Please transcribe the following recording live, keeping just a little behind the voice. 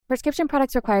Prescription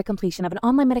products require completion of an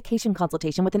online medication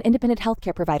consultation with an independent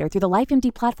healthcare provider through the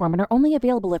LifeMD platform and are only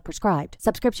available if prescribed.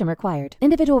 Subscription required.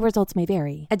 Individual results may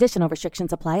vary. Additional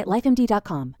restrictions apply at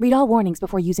lifemd.com. Read all warnings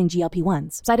before using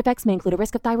GLP-1s. Side effects may include a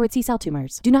risk of thyroid C-cell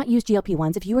tumors. Do not use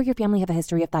GLP-1s if you or your family have a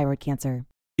history of thyroid cancer.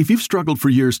 If you've struggled for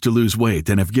years to lose weight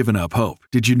and have given up hope,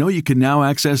 did you know you can now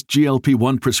access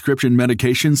GLP-1 prescription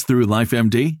medications through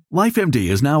LifeMD? LifeMD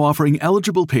is now offering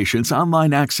eligible patients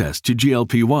online access to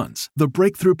GLP-1s, the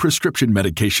breakthrough prescription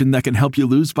medication that can help you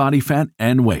lose body fat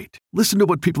and weight. Listen to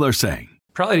what people are saying.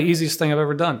 Probably the easiest thing I've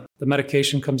ever done. The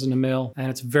medication comes in the mail, and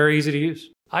it's very easy to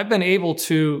use. I've been able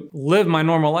to live my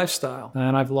normal lifestyle,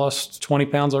 and I've lost 20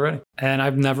 pounds already, and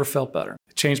I've never felt better.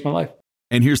 It changed my life.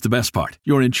 And here's the best part.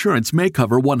 Your insurance may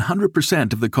cover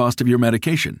 100% of the cost of your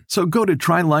medication. So go to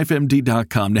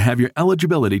TryLifeMD.com to have your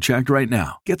eligibility checked right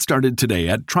now. Get started today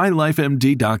at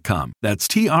TryLifeMD.com. That's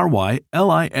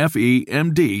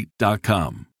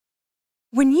TryLifeMD.com.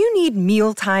 When you need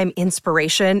mealtime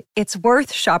inspiration, it's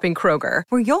worth shopping Kroger,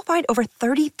 where you'll find over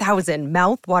 30,000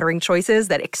 mouth-watering choices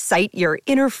that excite your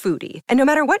inner foodie. And no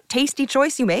matter what tasty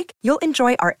choice you make, you'll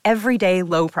enjoy our everyday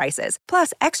low prices,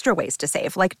 plus extra ways to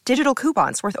save, like digital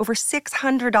coupons worth over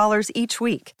 $600 each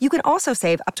week. You can also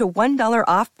save up to $1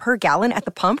 off per gallon at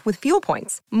the pump with fuel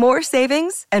points. More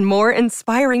savings and more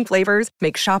inspiring flavors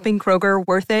make shopping Kroger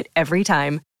worth it every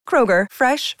time. Kroger,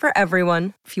 fresh for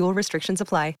everyone. Fuel restrictions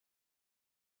apply.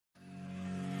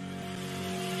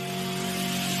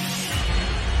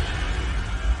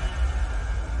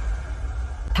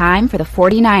 Time for the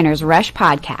 49ers Rush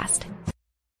Podcast.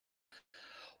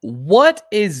 What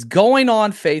is going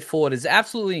on, faithful? It is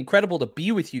absolutely incredible to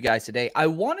be with you guys today. I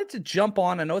wanted to jump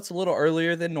on. I know it's a little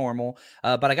earlier than normal,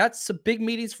 but I got some big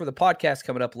meetings for the podcast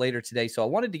coming up later today, so I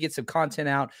wanted to get some content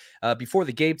out before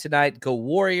the game tonight. Go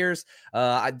Warriors.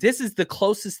 This is the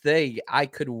closest thing I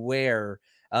could wear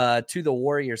to the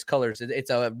Warriors colors. It's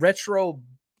a retro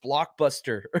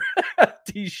Blockbuster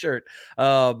t-shirt.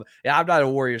 Yeah, I'm not a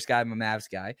Warriors guy, I'm a Mavs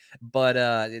guy, but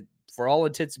for all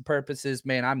intents and purposes,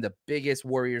 man, I'm the biggest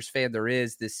Warriors fan there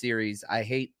is this series. I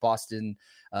hate Boston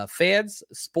fans,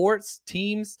 sports,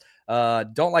 teams,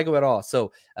 don't like them at all.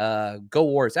 So go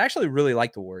Warriors. I actually really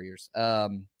like the Warriors.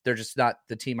 They're just not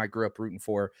the team I grew up rooting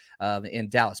for in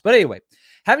Dallas. But anyway,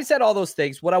 having said all those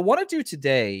things, what I want to do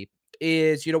today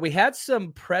is, we had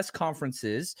some press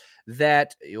conferences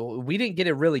that we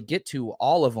didn't really get to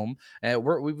all of them.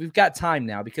 We've got time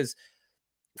now because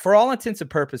for all intents and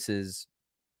purposes,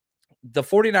 the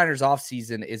 49ers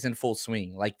offseason is in full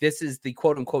swing. Like, this is the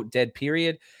quote unquote dead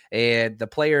period. And the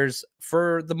players,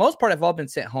 for the most part, have all been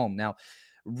sent home. Now,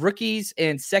 rookies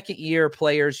and second-year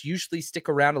players usually stick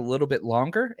around a little bit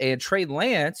longer, and Trey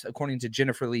Lance, according to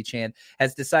Jennifer Lee Chan,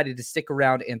 has decided to stick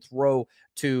around and throw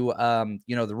to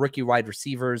the rookie wide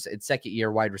receivers and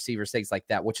second-year wide receivers, things like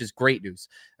that, which is great news.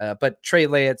 But Trey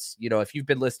Lance, if you've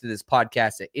been listening to this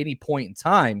podcast at any point in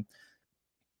time,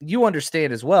 you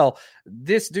understand as well,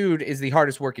 this dude is the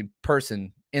hardest working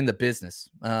person in the business.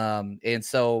 And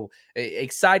so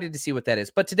excited to see what that is.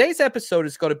 But today's episode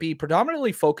is going to be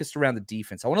predominantly focused around the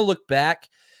defense. I want to look back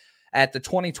at the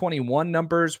 2021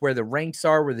 numbers, where the ranks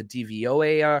are, where the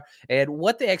DVOA are, and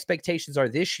what the expectations are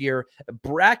this year,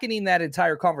 bracketing that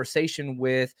entire conversation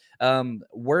with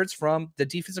words from the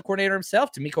defensive coordinator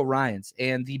himself, DeMeco Ryans,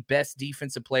 and the best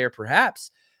defensive player,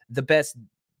 perhaps the best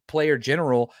player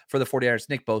general for the 49ers,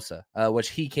 Nick Bosa,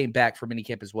 which he came back from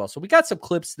minicamp as well. So we got some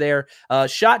clips there.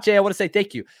 Shot J, I want to say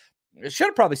thank you. I should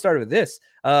have probably started with this.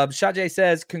 Shot J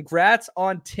says, congrats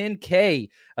on 10K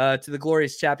to the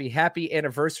glorious Chappie. Happy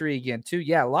anniversary again, too.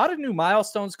 Yeah, a lot of new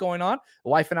milestones going on.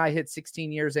 The wife and I hit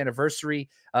 16 years anniversary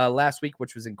last week,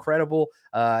 which was incredible.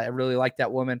 I really like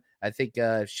that woman. I think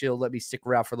she'll let me stick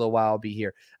around for a little while. I'll be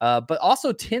here. But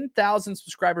also 10,000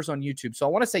 subscribers on YouTube. So I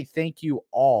want to say thank you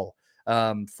all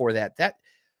for that.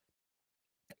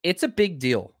 It's a big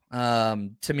deal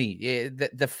to me.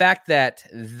 The fact that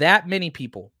many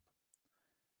people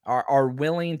are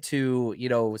willing to,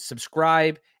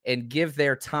 subscribe and give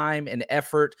their time and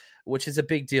effort, which is a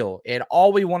big deal. And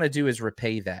all we want to do is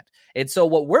repay that. And so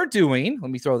what we're doing,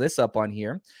 let me throw this up on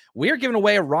here. We are giving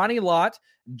away a Ronnie Lott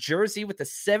jersey with the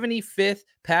 75th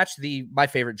patch, my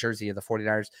favorite jersey of the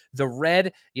 49ers, the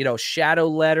red, shadow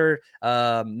letter,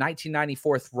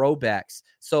 1994 throwbacks.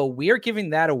 So we are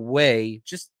giving that away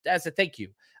just as a thank you.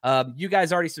 You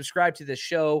guys already subscribed to this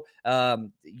show.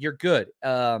 You're good.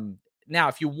 Now,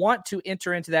 if you want to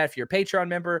enter into that, if you're a Patreon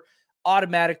member,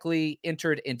 automatically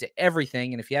entered into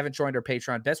everything. And if you haven't joined our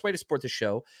Patreon, best way to support the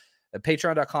show,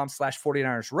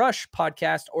 patreon.com/49ers Rush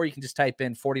podcast, or you can just type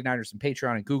in 49ers and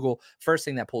Patreon and Google. First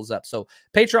thing that pulls up. So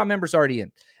Patreon members already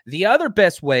in. The other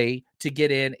best way to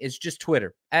get in is just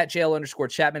Twitter at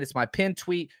JL_Chapman. It's my pinned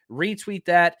tweet. Retweet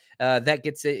that. That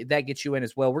gets you in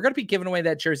as well. We're going to be giving away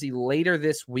that jersey later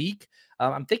this week.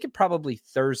 I'm thinking probably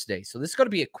Thursday. So this is going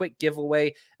to be a quick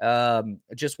giveaway.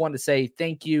 Just wanted to say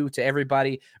thank you to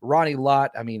everybody. Ronnie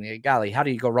Lott. I mean, golly, how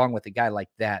do you go wrong with a guy like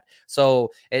that?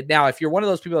 So now, if you're one of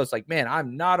those people that's like, man,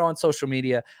 I'm not on social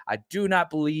media, I do not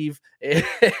believe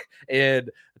in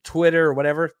Twitter or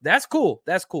whatever, that's cool.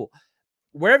 That's cool.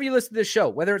 Wherever you listen to this show,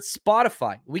 whether it's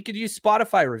Spotify, we could use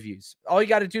Spotify reviews. All you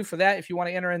got to do for that, if you want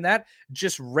to enter in that,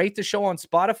 just rate the show on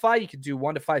Spotify. You can do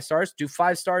 1 to 5 stars, do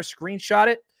 5 stars, screenshot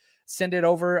it, send it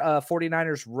over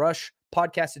 49ers Rush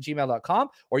podcast at gmail.com,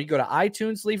 or you go to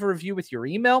iTunes, leave a review with your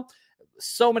email.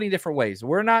 So many different ways.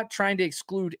 We're not trying to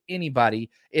exclude anybody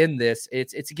in this.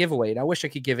 It's a giveaway, and I wish I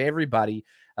could give everybody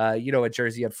a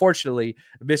jersey. Unfortunately,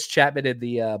 Miss Chapman and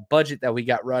the budget that we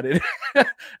got running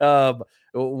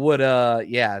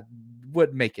wouldn't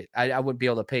make it. I wouldn't be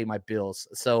able to pay my bills.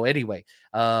 So anyway,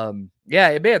 man,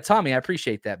 Tommy, I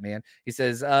appreciate that, man. He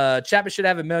says Chapman should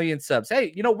have 1 million subs.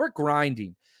 Hey, we're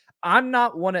grinding. I'm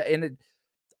not one of, and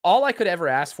all I could ever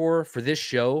ask for this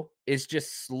show is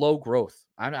just slow growth.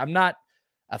 I'm not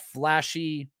a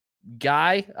flashy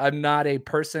guy. I'm not a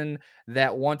person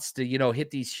that wants to,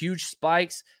 hit these huge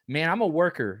spikes. Man, I'm a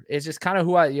worker. It's just kind of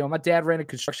who my dad ran a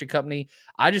construction company.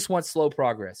 I just want slow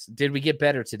progress. Did we get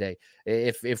better today?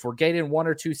 If we're getting 1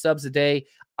 or 2 subs a day,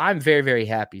 I'm very, very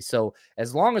happy. So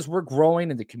as long as we're growing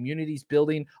and the community's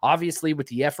building, obviously with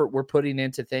the effort we're putting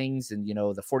into things and,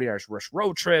 the 49ers Rush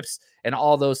road trips and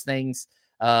all those things,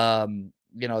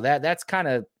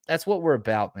 that's what we're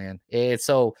about, man. And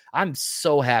so I'm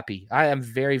so happy. I am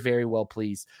very, very well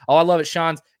pleased. Oh, I love it.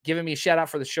 Sean's giving me a shout out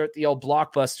for the shirt, the old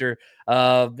Blockbuster.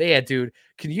 Man, dude,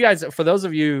 can you guys, for those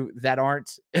of you that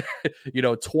aren't,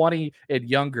 20 and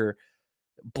younger,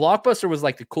 Blockbuster was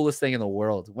like the coolest thing in the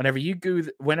world. Whenever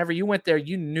you went there,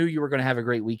 you knew you were going to have a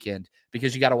great weekend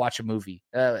because you got to watch a movie.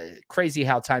 Crazy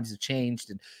how times have changed,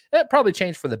 and it probably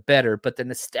changed for the better, but the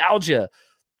nostalgia,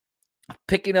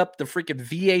 picking up the freaking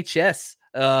VHS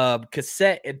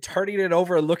cassette and turning it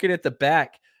over and looking at the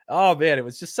back. Oh man, it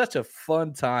was just such a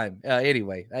fun time.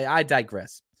 Anyway, I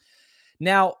digress.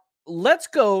 Now let's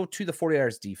go to the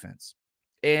 49ers defense.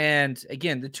 And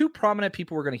again, the 2 prominent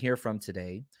people we're going to hear from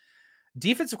today,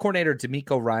 defensive coordinator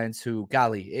DeMeco Ryans, who,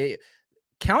 golly,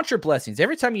 count your blessings.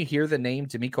 Every time you hear the name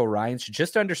DeMeco Ryans,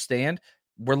 just understand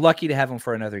we're lucky to have him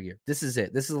for another year. This is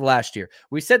it. This is the last year.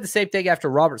 We said the same thing after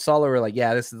Robert Saleh. We're like,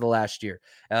 yeah, this is the last year.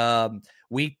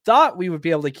 We thought we would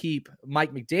be able to keep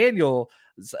Mike McDaniel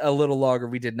a little longer.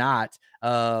 We did not.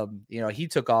 He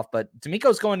took off, but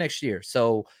DeMeco's going next year.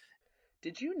 So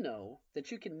did you know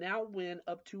that you can now win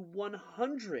up to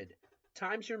 100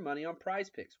 times your money on Prize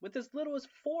Picks with as little as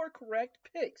 4 correct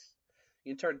picks?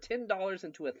 You can turn $10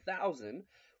 into 1,000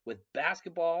 with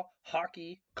basketball,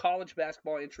 hockey, college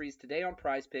basketball entries today on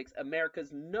Prize Picks,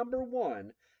 America's #1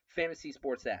 fantasy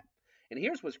sports app. And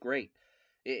here's what's great.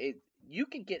 You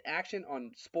can get action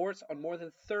on sports on more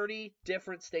than 30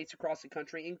 different states across the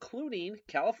country, including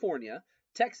California,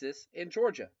 Texas, and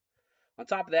Georgia. On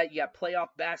top of that, you got playoff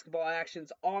basketball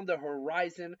actions on the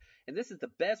horizon, and this is the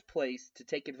best place to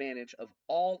take advantage of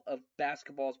all of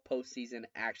basketball's postseason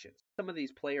actions. Some of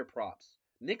these player props.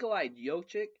 Nikolai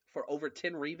Jokic for over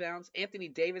 10 rebounds. Anthony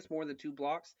Davis more than 2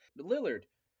 blocks. Lillard,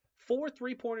 4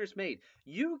 3-pointers made.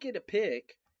 You get to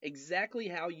pick exactly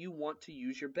how you want to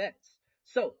use your bets.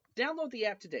 So, download the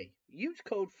app today. Use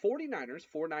code 49ers,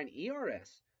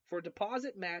 49ERS, for a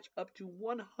deposit match up to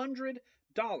 $100.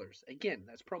 Again,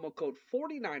 that's promo code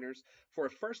 49ers for a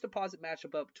first deposit match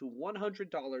up to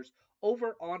 $100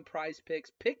 over on Prize Picks.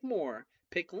 Pick more,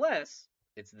 pick less.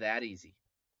 It's that easy.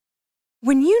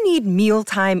 When you need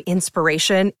mealtime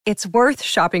inspiration, it's worth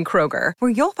shopping Kroger, where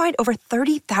you'll find over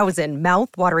 30,000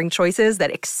 mouth-watering choices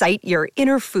that excite your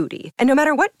inner foodie. And no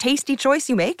matter what tasty choice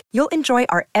you make, you'll enjoy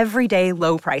our everyday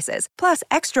low prices, plus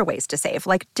extra ways to save,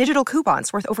 like digital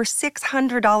coupons worth over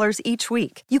 $600 each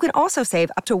week. You can also save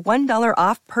up to $1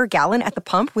 off per gallon at the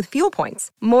pump with fuel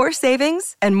points. More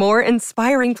savings and more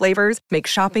inspiring flavors make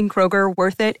shopping Kroger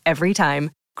worth it every time.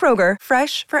 Kroger,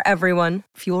 fresh for everyone.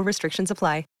 Fuel restrictions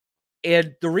apply.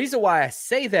 And the reason why I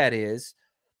say that is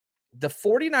the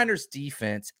 49ers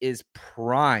defense is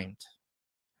primed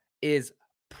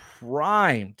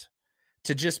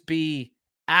to just be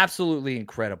absolutely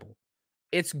incredible.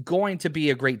 It's going to be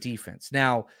a great defense.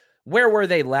 Now, where were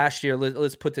they last year?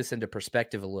 Let's put this into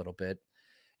perspective a little bit.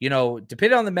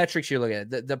 Depending on the metrics you're looking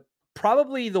at, the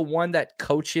probably the one that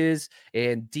coaches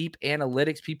and deep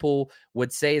analytics people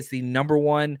would say is the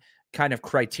 #1 kind of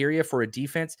criteria for a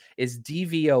defense is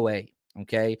DVOA.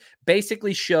 Okay.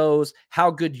 Basically shows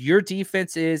how good your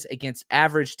defense is against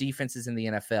average defenses in the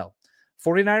NFL.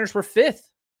 49ers were 5th.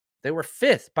 They were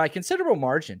 5th by considerable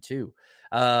margin too.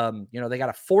 They got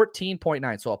a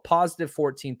 14.9, so a positive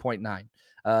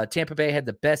 14.9. Tampa Bay had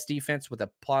the best defense with a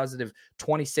positive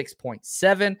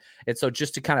 26.7. And so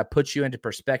just to kind of put you into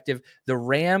perspective, the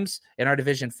Rams in our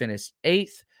division finished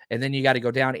 8th. And then you got to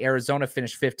go down. Arizona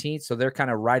finished 15th. So they're kind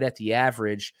of right at the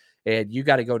average. And you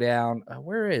got to go down.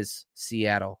 Where is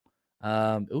Seattle?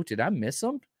 Did I miss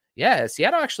them? Yeah,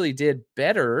 Seattle actually did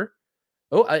better.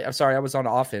 I'm sorry. I was on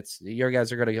offense. Your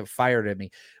guys are going to get fired at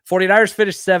me. 49ers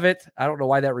finished 7th. I don't know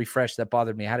why that refreshed. That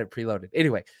bothered me. I had it preloaded.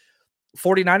 Anyway,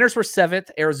 49ers were 7th.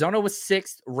 Arizona was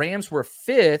 6th. Rams were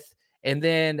 5th. And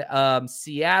then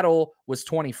Seattle was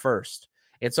 21st.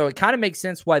 And so it kind of makes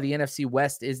sense why the NFC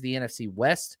West is the NFC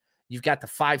West. You've got the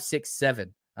 5, 6,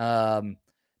 7.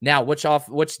 Now,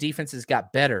 which defenses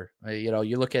got better?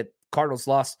 You look at Cardinals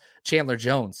lost Chandler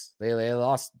Jones. They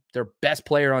lost their best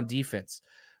player on defense.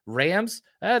 Rams,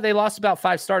 they lost about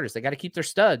 5 starters. They got to keep their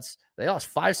studs. They lost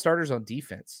 5 starters on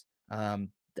defense.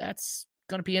 That's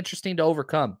going to be interesting to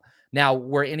overcome. Now,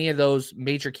 were any of those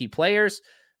major key players?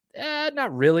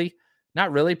 Not really.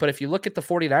 Not really. But if you look at the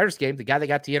 49ers game, the guy that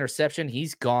got the interception,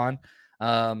 he's gone.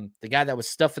 The guy that was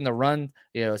stuffing the run,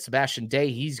 Sebastian Day,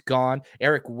 he's gone.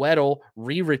 Eric Weddle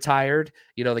retired.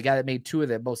 The guy that made 2 of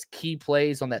the most key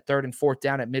plays on that 3rd and 4th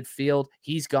down at midfield,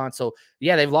 he's gone. So,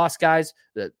 yeah, they've lost guys.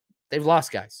 They've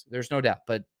lost guys. There's no doubt.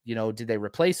 But, did they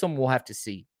replace them? We'll have to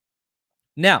see.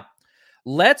 Now,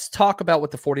 let's talk about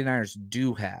what the 49ers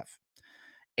do have.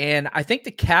 And I think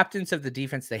the captains of the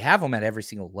defense, they have them at every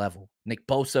single level. Nick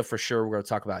Bosa, for sure. We're going to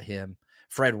talk about him.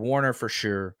 Fred Warner, for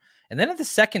sure. And then at the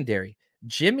secondary,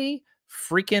 Jimmy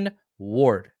freaking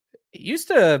Ward. He used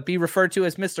to be referred to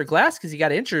as Mr. Glass because he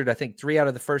got injured, I think, 3 out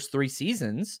of the first 3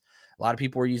 seasons. A lot of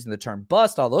people were using the term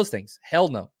bust, all those things. Hell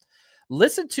no.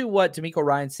 Listen to what DeMeco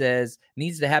Ryan says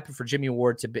needs to happen for Jimmy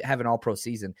Ward to have an all-pro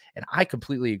season, and I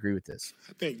completely agree with this.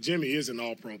 I think Jimmy is an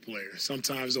all-pro player.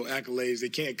 Sometimes those accolades, they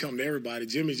can't come to everybody.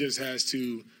 Jimmy just has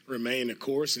to remain the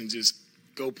course and just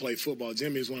go play football.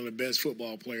 Jimmy is one of the best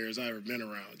football players I've ever been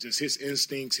around. Just his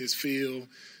instincts, his feel,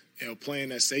 playing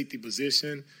that safety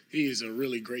position, he is a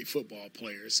really great football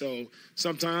player. So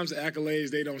sometimes the accolades,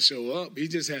 they don't show up. He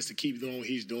just has to keep doing what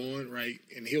he's doing, right?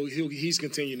 And he's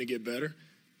continuing to get better.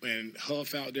 And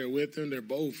Huff out there with him, they're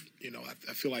both,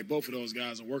 I feel like both of those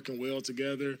guys are working well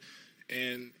together.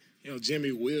 And,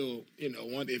 Jimmy will,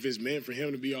 if it's meant for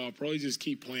him to be all pro, he just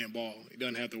keep playing ball. He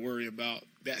doesn't have to worry about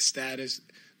that status.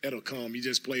 That'll come. You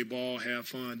just play ball, have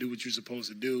fun, do what you're supposed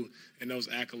to do, and those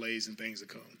accolades and things will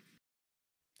come.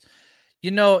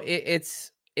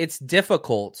 It's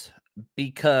difficult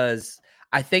because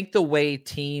I think the way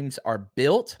teams are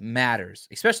built matters,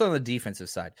 especially on the defensive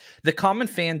side. The common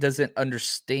fan doesn't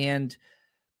understand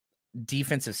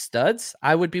defensive studs.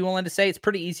 I would be willing to say it's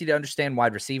pretty easy to understand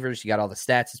wide receivers. You got all the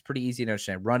stats. It's pretty easy to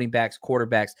understand running backs,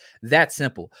 quarterbacks. That's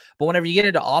simple. But whenever you get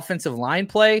into offensive line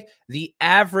play, the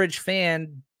average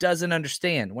fan doesn't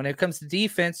understand. When it comes to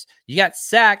defense, you got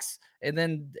sacks and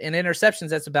then in interceptions.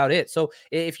 That's about it. So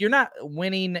if you're not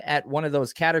winning at one of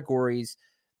those categories,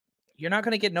 you're not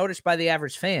going to get noticed by the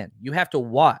average fan. You have to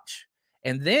watch.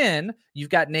 And then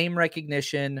you've got name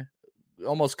recognition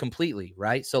almost completely,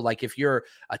 right? So like if you're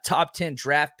a top 10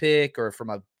 draft pick or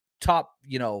from a top,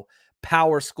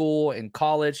 power school in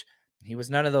college, he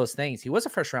was none of those things. He was a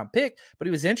first round pick, but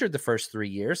he was injured the first 3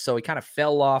 years. So he kind of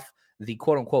fell off the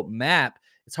quote unquote map.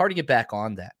 It's hard to get back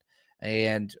on that.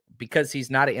 And because he's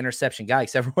not an interception guy,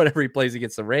 except for whenever he plays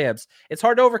against the Rams, it's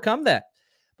hard to overcome that.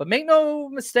 But make no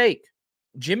mistake,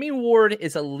 Jimmy Ward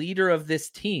is a leader of this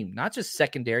team, not just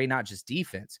secondary, not just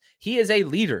defense. He is a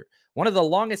leader, one of the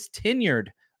longest tenured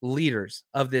leaders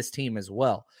of this team as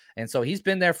well. And so he's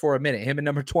been there for a minute. Him and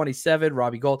number 27,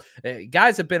 Robbie Gould,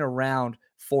 guys have been around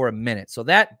for a minute. So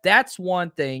that's one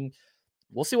thing.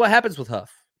 We'll see what happens with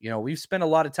Huff. We've spent a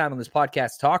lot of time on this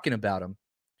podcast talking about him,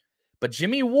 but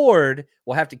Jimmy Ward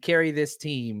will have to carry this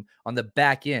team on the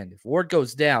back end. If Ward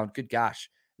goes down, good gosh,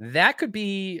 that could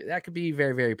be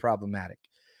very, very problematic.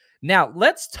 Now,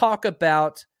 let's talk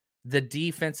about the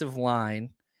defensive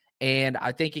line. And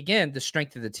I think, again, the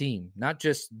strength of the team, not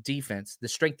just defense, the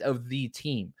strength of the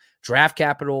team, draft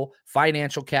capital,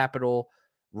 financial capital,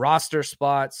 roster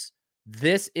spots.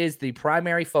 This is the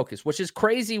primary focus, which is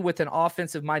crazy with an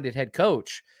offensive-minded head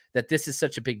coach that this is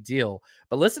such a big deal.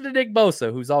 But listen to Nick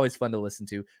Bosa, who's always fun to listen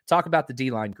to, talk about the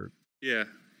D-line group. Yeah,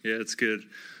 it's good.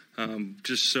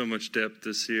 Just so much depth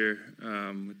this year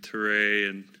with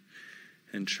Teray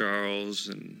and Charles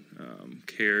and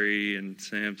Carey and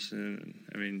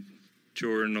Sampson.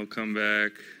 Jordan will come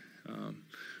back.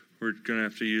 We're going to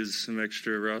have to use some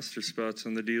extra roster spots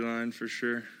on the D-line for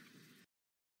sure.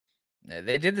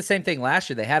 They did the same thing last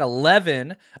year. They had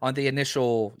 11 on the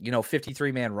initial,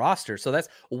 53-man roster. So that's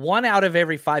 1 out of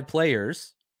every 5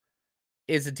 players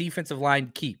is a defensive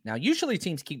line keep. Now, usually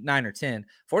teams keep 9 or 10.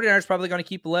 49ers probably going to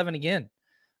keep 11 again.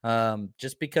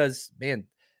 Just because, man,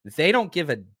 they don't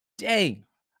give a dang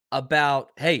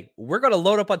about, hey, we're going to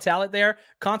load up on talent there.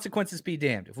 Consequences be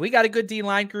damned. If we got a good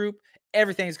D-line group,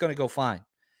 everything's going to go fine.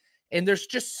 And there's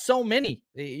just so many.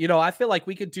 I feel like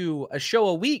we could do a show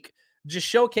a week just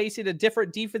showcasing a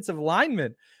different defensive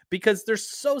lineman because there's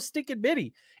so stinking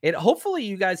many. And hopefully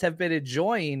you guys have been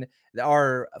enjoying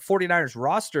our 49ers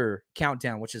roster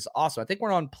countdown, which is awesome. I think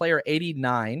we're on player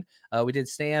 89. We did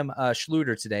Sam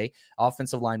Schluter today,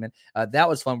 offensive lineman. That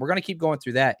was fun. We're going to keep going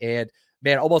through that. And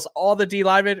man, almost all the D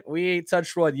linemen, we ain't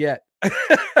touched one yet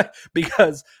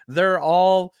because they're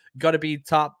all going to be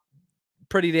top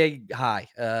pretty dang high.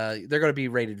 They're going to be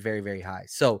rated very, very high.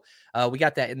 So we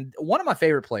got that. And one of my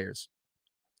favorite players,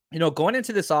 going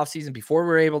into this offseason, before we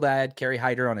were able to add Kerry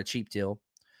Hyder on a cheap deal,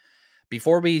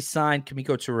 before we signed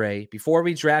Kamiko Toure, before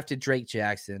we drafted Drake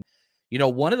Jackson,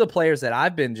 one of the players that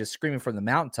I've been just screaming from the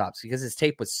mountaintops because his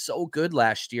tape was so good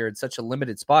last year in such a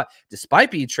limited spot, despite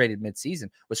being traded midseason,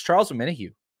 was Charles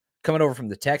Omenihu coming over from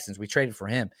the Texans. We traded for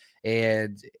him,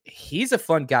 and he's a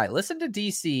fun guy. Listen to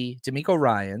DC, D'Amico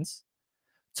Ryans,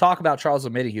 talk about Charles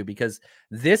Omenihu because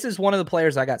this is one of the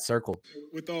players I got circled.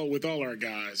 With all our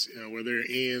guys, whether they're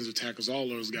ends or tackles, all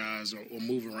those guys will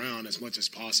move around as much as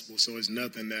possible. So it's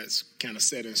nothing that's kind of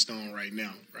set in stone right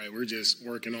now, right? We're just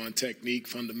working on technique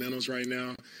fundamentals right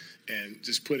now and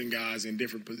just putting guys in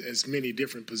as many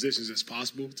different positions as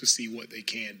possible to see what they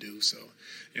can do. So,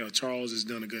 Charles has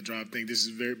done a good job. I think this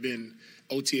has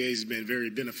OTAs has been very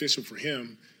beneficial for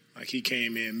him. Like he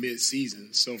came in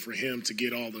mid-season. So for him to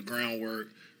get all the groundwork,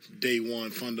 day one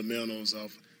fundamentals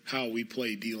of how we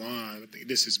play D-line, I think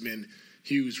this has been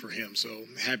huge for him. So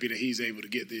I'm happy that he's able to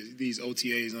get these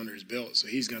OTAs under his belt. So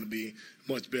he's going to be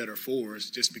much better for us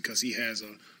just because he has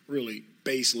a really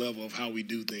base level of how we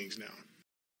do things now.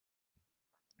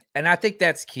 And I think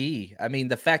that's key. I mean,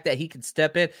 the fact that he can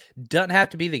step in, doesn't have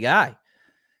to be the guy,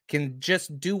 can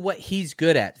just do what he's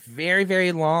good at. Very,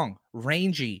 very long,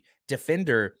 rangy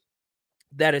defender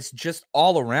that is just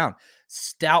all around.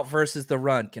 Stout versus the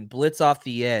run, can blitz off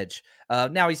the edge.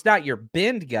 Now, he's not your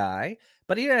bend guy,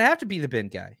 but he doesn't have to be the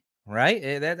bend guy, right?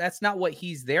 That's not what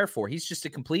he's there for. He's just a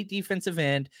complete defensive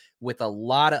end with a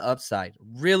lot of upside.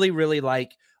 Really, really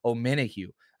like Omenihu.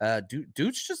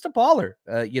 Dude's just a baller,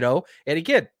 And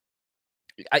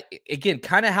again,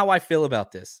 kind of how I feel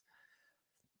about this.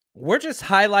 We're just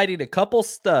highlighting a couple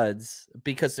studs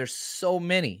because there's so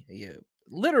many.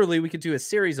 Literally, we could do a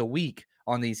series a week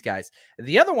on these guys.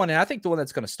 The other one, and I think the one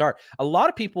that's going to start, a lot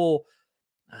of people,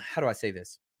 how do I say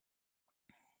this?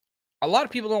 A lot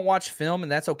of people don't watch film,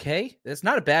 and that's okay. That's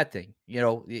not a bad thing.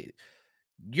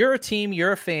 You're a team,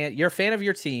 you're a fan of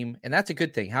your team, and that's a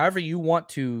good thing. However you want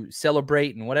to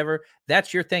celebrate and whatever,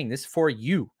 that's your thing. This is for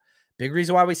you. Big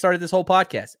reason why we started this whole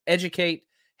podcast. Educate,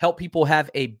 help people have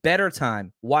a better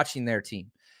time watching their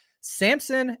team.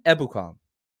 Samson Ebukam.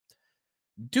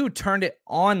 Dude turned it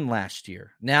on last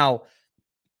year. Now,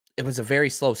 it was a very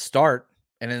slow start,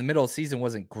 and in the middle of the season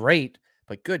wasn't great,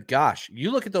 but good gosh, you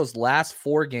look at those last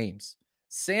 4 games,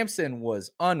 Samson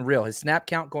was unreal. His snap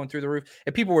count going through the roof,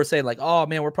 and people were saying like, oh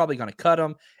man, we're probably going to cut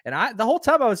him. And the whole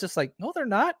time I was just like, no, they're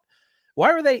not.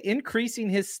 Why are they increasing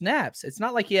his snaps? It's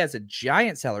not like he has a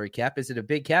giant salary cap. Is it a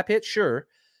big cap hit? Sure.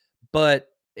 But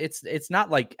it's not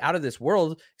like out of this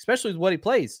world, especially with what he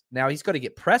plays. Now he's going to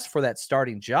get pressed for that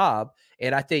starting job.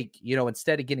 And I think,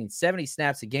 instead of getting 70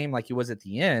 snaps a game like he was at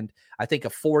the end, I think a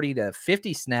 40 to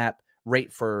 50 snap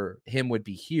rate for him would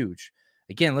be huge.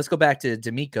 Again, let's go back to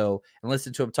D'Amico and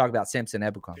listen to him talk about Samson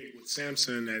Ebukam. With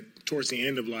Samson, towards the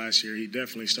end of last year, he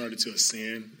definitely started to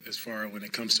ascend as far as when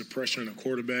it comes to pressuring a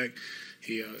quarterback.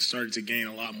 He started to gain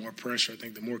a lot more pressure. I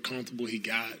think the more comfortable he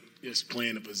got just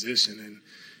playing the position,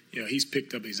 and he's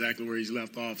picked up exactly where he's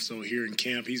left off. So here in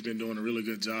camp, he's been doing a really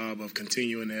good job of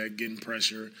continuing that, getting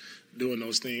pressure, doing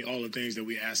those things, all the things that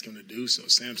we ask him to do. So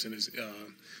Samson is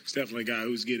definitely a guy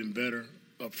who's getting better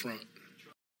up front.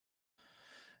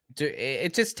 Dude,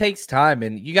 it just takes time,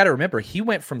 and you got to remember, he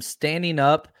went from standing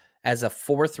up as a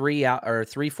 4-3 out or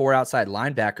 3-4 outside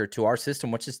linebacker to our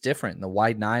system, which is different, and the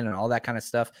wide 9 and all that kind of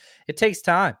stuff. It takes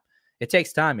time.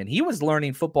 And he was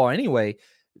learning football anyway.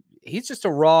 He's just a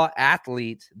raw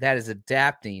athlete that is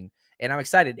adapting, and I'm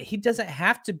excited. He doesn't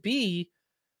have to be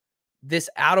this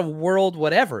out of world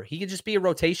whatever. He can just be a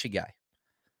rotation guy.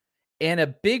 And a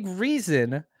big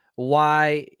reason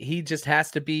why he just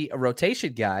has to be a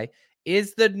rotation guy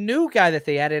is the new guy that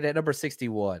they added at number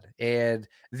 61. And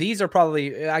these are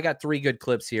probably, I got 3 good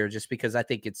clips here just because I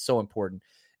think it's so important.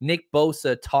 Nick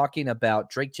Bosa talking about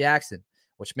Drake Jackson,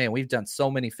 which, man, we've done so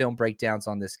many film breakdowns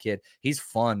on this kid. He's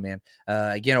fun, man.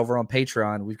 Again, over on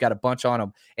Patreon, we've got a bunch on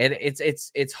him. And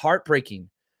it's heartbreaking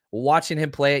watching him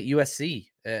play at USC.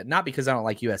 Not because I don't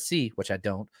like USC, which I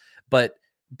don't, but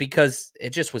because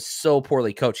it just was so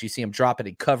poorly coached. You see him drop it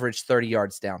in coverage 30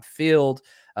 yards downfield.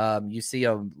 You see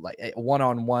him like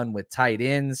one-on-one with tight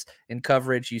ends in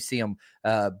coverage. You see him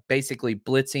basically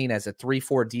blitzing as a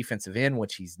 3-4 defensive end,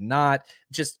 which he's not.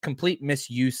 Just complete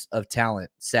misuse of talent,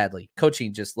 sadly.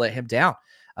 Coaching just let him down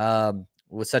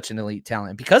with such an elite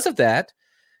talent. And because of that,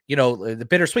 the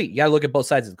bittersweet, you got to look at both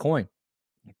sides of the coin.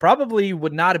 Probably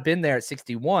would not have been there at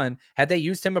 61 had they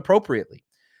used him appropriately.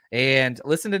 And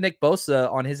listen to Nick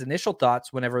Bosa on his initial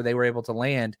thoughts whenever they were able to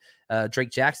land Drake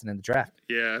Jackson in the draft.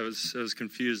 Yeah, I was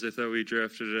confused. I thought we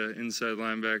drafted an inside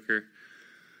linebacker,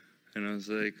 and I was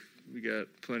like, we got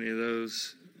plenty of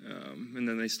those. And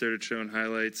then they started showing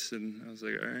highlights, and I was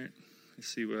like, all right, I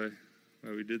see why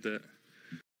we did that.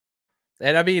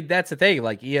 And I mean, that's the thing,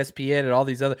 like ESPN and all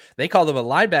these other, they called him a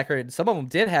linebacker, and some of them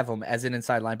did have him as an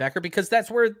inside linebacker because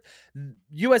that's where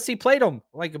USC played him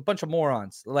like a bunch of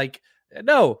morons. Like,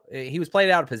 no, he was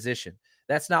played out of position.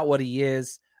 That's not what he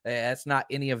is. That's not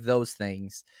any of those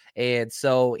things. And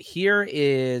so here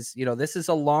is, this is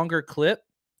a longer clip,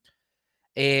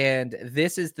 and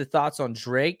this is the thoughts on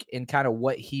Drake and kind of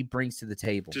what he brings to the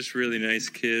table. Just really nice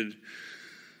kid.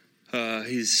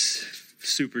 He's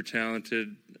super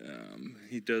talented.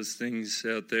 He does things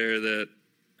out there that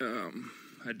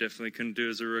I definitely couldn't do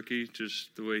as a rookie,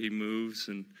 just the way he moves.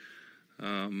 And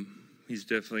he's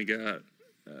definitely got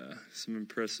some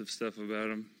impressive stuff about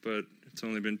him, but it's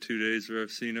only been 2 days where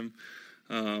I've seen him.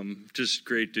 Just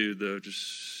great dude, though.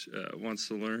 Just wants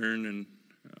to learn, and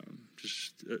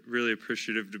just really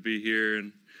appreciative to be here,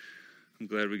 and I'm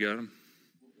glad we got him.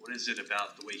 What is it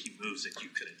about the way he moves that you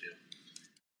couldn't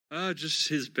do? Just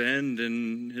his bend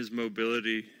and his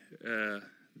mobility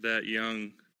that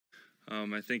young.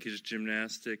 I think his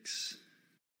gymnastics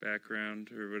background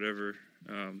or whatever,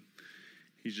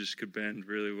 he just could bend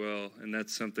really well. And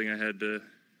that's something I had to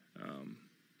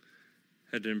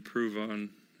improve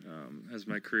on as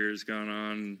my career has gone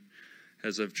on,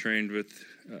 as I've trained with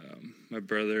my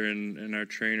brother and our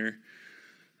trainer.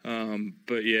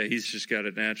 But, yeah, he's just got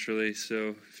it naturally.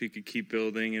 So if he could keep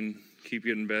building and keep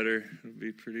getting better, it would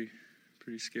be pretty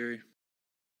scary.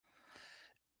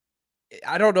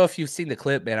 I don't know if you've seen the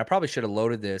clip, man. I probably should have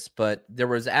loaded this, but there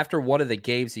was, after one of the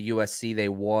games at USC they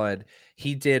won,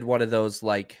 he did one of those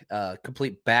like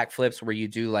complete backflips where you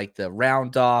do like the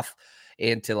round off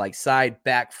into like side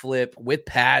backflip with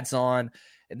pads on.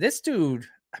 And this dude,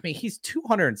 I mean, he's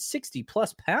 260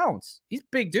 plus pounds. He's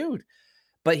a big dude,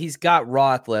 but he's got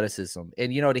raw athleticism.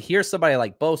 And, to hear somebody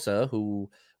like Bosa, who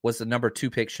was the number 2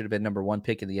 pick, should have been number 1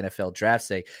 pick in the NFL draft,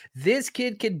 say, this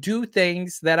kid can do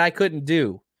things that I couldn't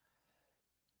do.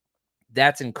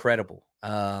 That's incredible.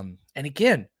 And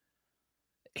again,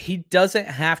 he doesn't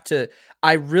have to.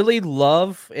 I really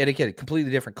love, and again,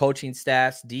 completely different coaching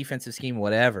staffs, defensive scheme,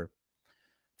 whatever.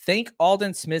 Think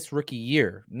Aldon Smith's rookie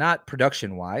year, not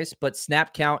production-wise, but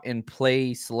snap count and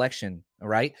play selection, all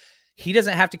right? He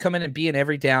doesn't have to come in and be an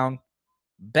every down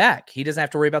back. He doesn't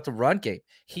have to worry about the run game.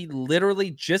 He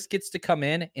literally just gets to come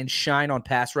in and shine on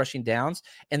pass rushing downs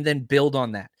and then build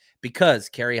on that. Because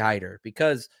Kerry Hyder,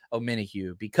 because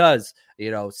Omenihu, because,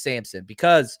 Sampson,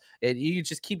 because you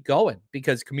just keep going,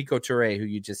 because Kamiko Toure, who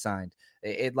you just signed,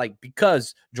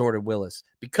 because Jordan Willis,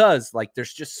 because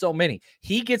there's just so many.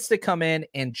 He gets to come in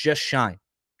and just shine.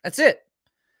 That's it.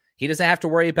 He doesn't have to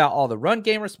worry about all the run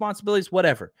game responsibilities,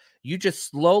 whatever. You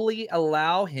just slowly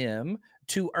allow him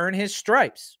to earn his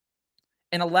stripes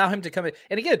and allow him to come in.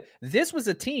 And again, this was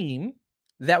a team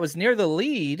that was near the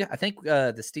lead. I think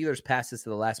the Steelers passed this to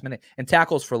the last minute, and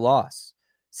tackles for loss.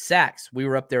 Sacks, we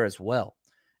were up there as well.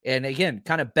 And again,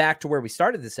 kind of back to where we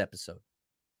started this episode.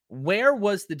 Where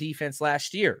was the defense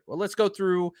last year? Well, let's go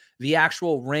through the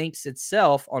actual ranks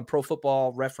itself on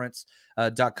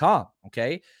ProFootballReference.com,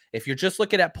 okay? If you're just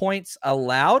looking at points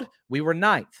allowed, we were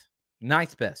ninth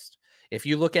best. If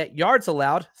you look at yards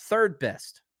allowed, 3rd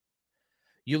best.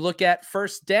 You look at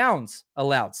first downs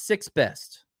allowed, 6th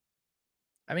best.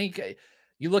 I mean,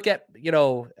 you look at,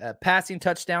 passing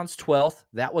touchdowns, 12th.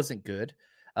 That wasn't good.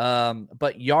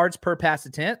 But yards per pass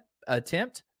attempt,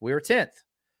 we were 10th.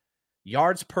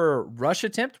 Yards per rush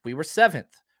attempt, we were 7th.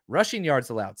 Rushing yards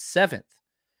allowed, 7th.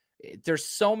 There's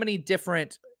so many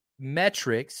different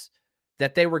metrics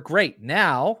that they were great.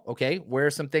 Now, okay, where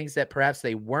are some things that perhaps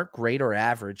they weren't great or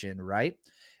average in, right?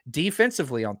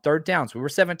 Defensively on third downs, we were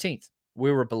 17th.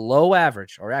 We were below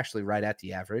average, or actually right at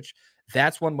the average.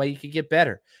 That's one way you could get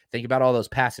better. Think about all those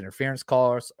pass interference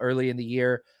calls early in the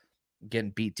year,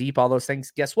 getting beat deep, all those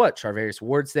things. Guess what? Charvarius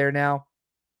Ward's there now.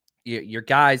 Your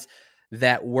guys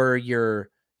that were your,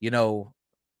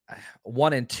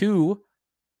 1 and 2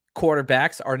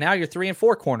 quarterbacks are now your 3 and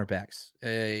 4 cornerbacks.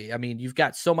 I mean, you've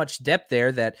got so much depth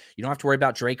there that you don't have to worry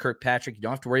about Dre Kirkpatrick. You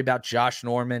don't have to worry about Josh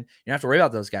Norman. You don't have to worry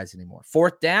about those guys anymore.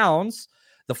 Fourth downs,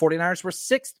 the 49ers were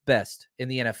 6th best in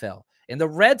the NFL. In the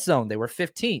red zone, they were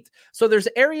 15th. So there's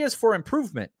areas for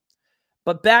improvement.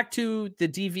 But back to the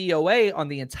DVOA on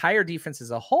the entire defense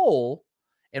as a whole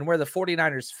and where the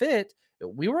 49ers fit,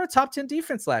 we were a top 10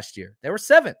 defense last year. They were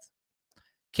 7th.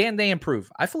 Can they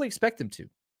improve? I fully expect them to.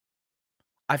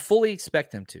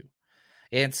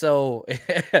 And so,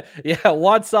 yeah,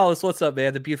 Juan Salas, what's up,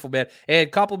 man? The beautiful man.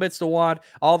 And compliments to Juan.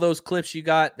 All those clips you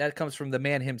got, that comes from the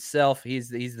man himself. He's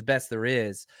the best there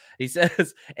is. He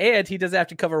says, and he doesn't have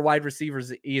to cover wide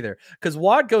receivers either, because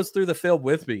Juan goes through the film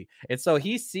with me. And so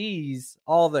he sees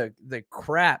all the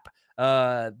crap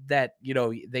that,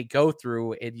 they go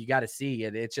through, and you got to see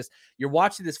it. It's just, you're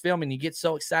watching this film and you get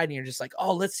so excited. And you're just like,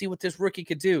 oh, let's see what this rookie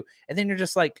could do. And then you're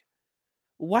just like,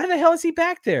 why the hell is he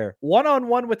back there?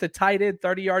 1-on-1 with the tight end,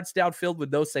 30 yards downfield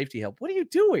with no safety help. What are you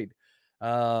doing?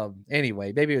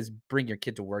 Anyway, maybe it was bring your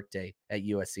kid to work day at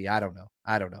USC. I don't know.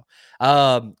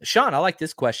 Sean, I like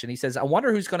this question. He says, I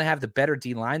wonder who's going to have the better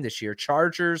D-line this year,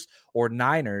 Chargers or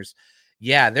Niners?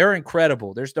 Yeah, they're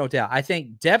incredible. There's no doubt. I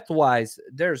think depth-wise,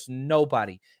 there's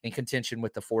nobody in contention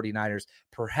with the 49ers.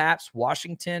 Perhaps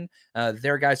Washington,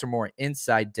 their guys are more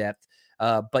inside depth.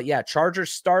 But yeah,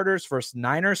 Chargers starters versus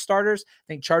Niners starters. I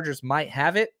think Chargers might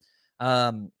have it.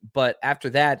 But after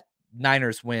that,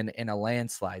 Niners win in a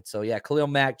landslide. So yeah, Khalil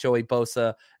Mack, Joey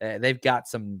Bosa, they've got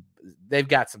some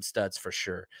studs for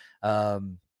sure.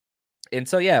 And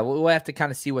so yeah, we'll have to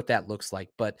kind of see what that looks like.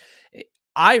 But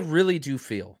I really do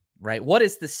feel, right, what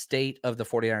is the state of the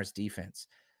 49ers defense?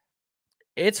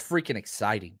 It's freaking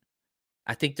exciting.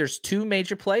 I think there's 2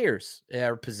 major players,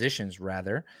 or positions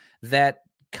rather, that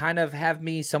kind of have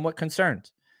me somewhat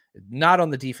concerned. Not on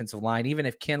the defensive line, even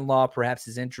if Ken Law, perhaps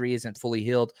his injury isn't fully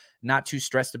healed, not too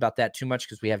stressed about that too much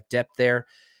because we have depth there.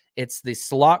 It's the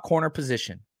slot corner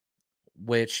position,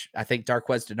 which I think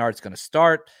Darqueze Dennard's going to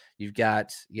start. You've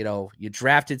got, you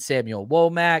drafted Samuel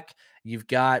Womack. You've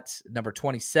got number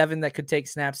 27 that could take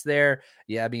snaps there.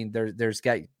 Yeah, I mean, there's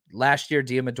got last year,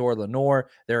 Diamador Lenore.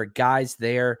 There are guys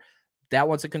there. That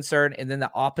one's a concern. And then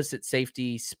the opposite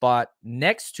safety spot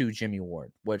next to Jimmy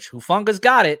Ward, which Hufanga's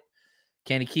got it.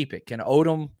 Can he keep it? Can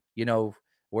Odom,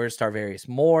 where's Tarvarius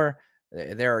Moore?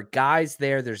 There are guys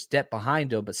there. There's depth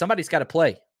behind him, but somebody's got to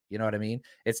play. You know what I mean?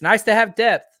 It's nice to have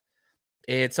depth.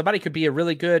 And somebody could be a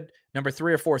really good number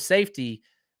 3 or 4 safety,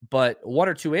 but 1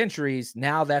 or 2 injuries,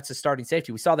 now that's a starting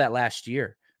safety. We saw that last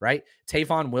year, right?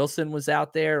 Tavon Wilson was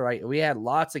out there, right? We had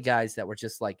lots of guys that were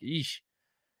just like, eesh,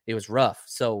 it was rough.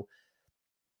 So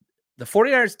the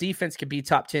 49ers defense could be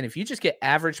top 10. If you just get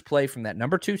average play from that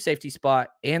number 2 safety spot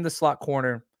and the slot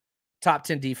corner, top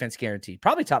 10 defense guaranteed.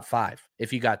 Probably top 5.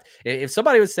 If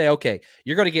somebody would say, okay,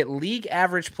 you're going to get league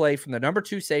average play from the number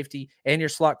 2 safety and your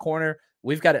slot corner,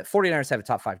 we've got it. 49ers have a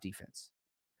top 5 defense.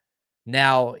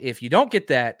 Now, if you don't get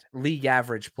that league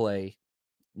average play,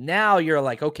 now you're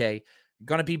like, okay,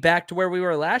 going to be back to where we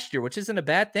were last year, which isn't a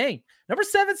bad thing. Number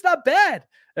 7's not bad.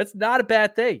 That's not a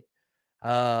bad thing.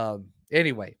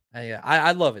 Anyway,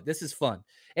 I love it. This is fun.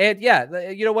 And yeah,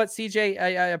 you know what, CJ,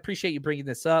 I appreciate you bringing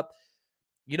this up.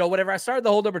 Whenever I started the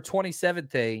whole number 27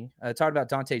 thing, talking about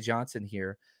Dante Johnson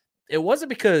here, it wasn't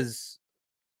because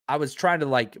I was trying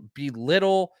to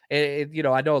belittle.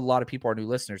 I know a lot of people are new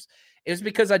listeners. It was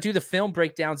because I do the film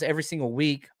breakdowns every single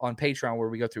week on Patreon where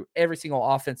we go through every single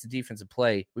offensive and defensive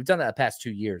play. We've done that the past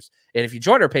 2 years. And if you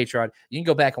join our Patreon, you can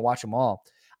go back and watch them all.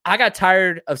 I got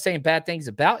tired of saying bad things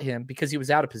about him because he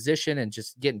was out of position and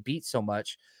just getting beat so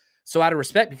much. So out of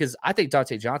respect, because I think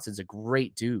Dante Johnson's a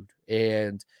great dude.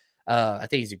 And I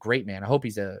think he's a great man. I hope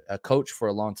he's a coach for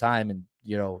a long time. And,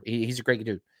 he's a great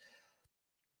dude.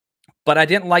 But I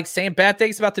didn't like saying bad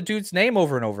things about the dude's name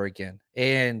over and over again.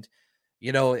 And,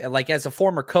 as a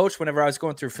former coach, whenever I was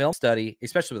going through film study,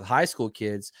 especially with high school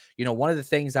kids, one of the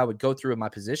things I would go through with my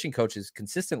position coaches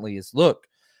consistently is, look,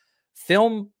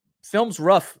 film's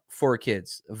rough for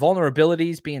kids,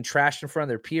 vulnerabilities, being trashed in front of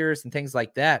their peers and things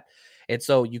like that. And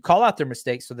so you call out their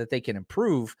mistakes so that they can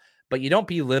improve, but you don't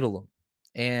belittle them.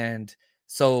 And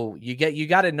So you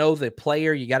got to know the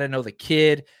player, you got to know the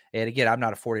kid. And again, I'm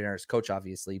not a 49ers coach,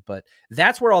 obviously, but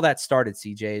that's where all that started,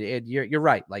 CJ. And you're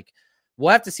right. Like,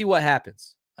 we'll have to see what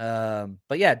happens.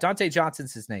 But yeah, Dante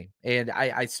Johnson's his name. And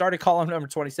I started calling him number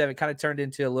 27, kind of turned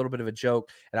into a little bit of a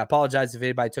joke. And I apologize if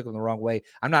anybody took him the wrong way.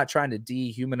 I'm not trying to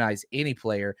dehumanize any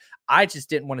player. I just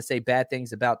didn't want to say bad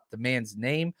things about the man's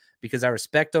name because I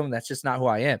respect him. That's just not who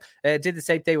I am. And I did the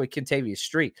same thing with Kentavious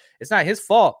Street. It's not his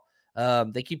fault.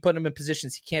 They keep putting him in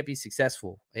positions he can't be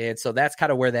successful. And so that's kind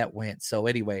of where that went. So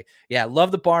anyway, yeah,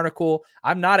 love the Barnacle.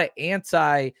 I'm not an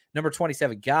anti number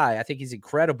 27 guy. I think he's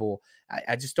incredible.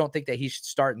 I just don't think that he should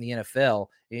start in the NFL,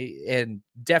 and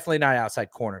definitely not outside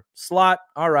corner. Slot,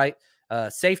 all right.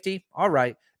 Safety, all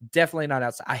right. Definitely not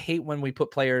outside. I hate when we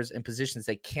put players in positions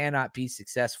they cannot be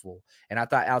successful. And I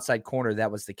thought outside corner,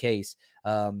 that was the case.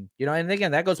 And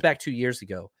again, that goes back 2 years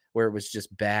ago where it was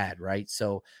just bad, right?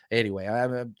 So anyway,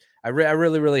 I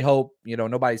really, really hope,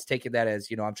 nobody's taking that as,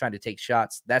 I'm trying to take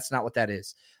shots. That's not what that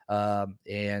is.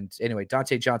 And anyway,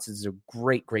 Dante Johnson is a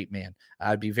great, great man.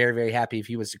 I'd be very, very happy if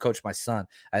he was to coach my son.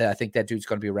 I think that dude's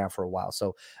going to be around for a while.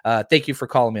 So thank you for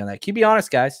calling me on that. Keep me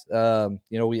honest, guys.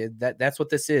 That's what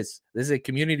this is. This is a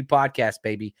community podcast,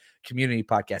 baby. Community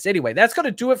podcast. Anyway, that's going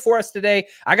to do it for us today.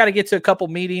 I got to get to a couple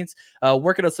meetings,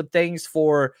 working on some things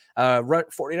for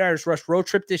 49ers Rush road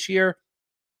trip this year.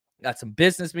 Got some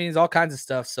business meetings, all kinds of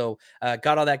stuff. So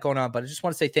got all that going on. But I just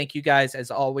want to say thank you guys. As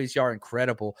always, y'all are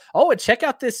incredible. Oh, and check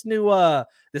out this new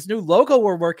logo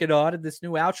we're working on and this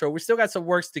new outro. We still got some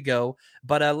works to go.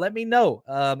 But let me know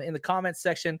in the comments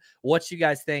section what you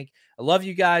guys think. I love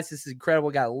you guys. This is incredible.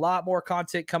 We got a lot more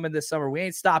content coming this summer. We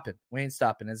ain't stopping.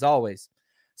 As always,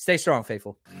 stay strong,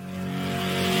 faithful.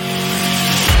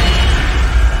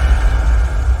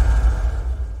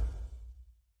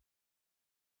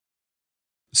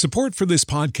 Support for this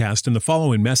podcast and the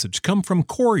following message come from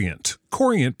Corient.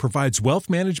 Corient provides wealth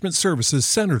management services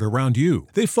centered around you.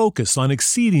 They focus on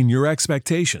exceeding your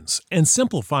expectations and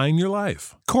simplifying your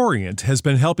life. Corient has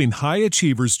been helping high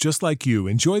achievers just like you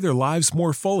enjoy their lives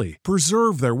more fully,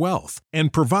 preserve their wealth,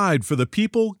 and provide for the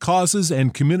people, causes,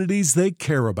 and communities they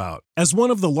care about. As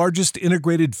one of the largest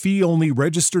integrated fee-only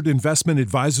registered investment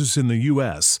advisors in the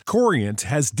U.S., Corient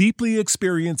has deeply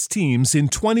experienced teams in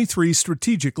 23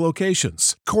 strategic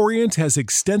locations. Corient has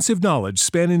extensive knowledge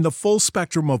spanning the full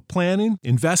spectrum of planning,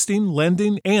 investing,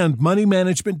 lending, and money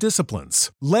management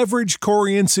disciplines. Leverage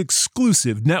Corient's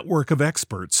exclusive network of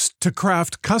experts to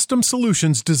craft custom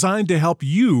solutions designed to help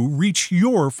you reach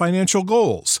your financial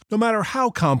goals, no matter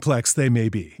how complex they may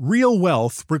be. Real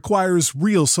wealth requires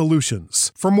real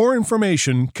solutions. For more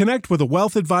information, connect with a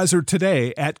wealth advisor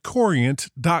today at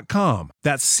Corient.com.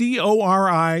 That's Corient.com.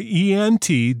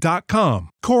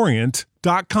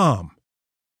 Corient.com.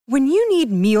 When you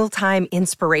need mealtime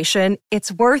inspiration, it's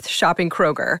worth shopping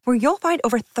Kroger, where you'll find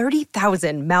over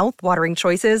 30,000 mouth-watering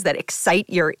choices that excite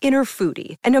your inner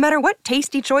foodie. And no matter what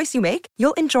tasty choice you make,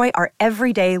 you'll enjoy our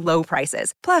everyday low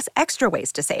prices, plus extra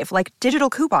ways to save, like digital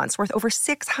coupons worth over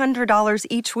 $600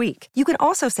 each week. You can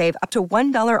also save up to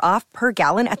 $1 off per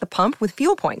gallon at the pump with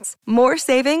fuel points. More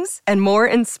savings and more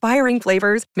inspiring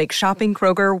flavors make shopping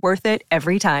Kroger worth it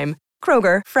every time.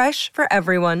 Kroger, fresh for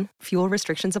everyone. Fuel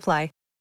restrictions apply.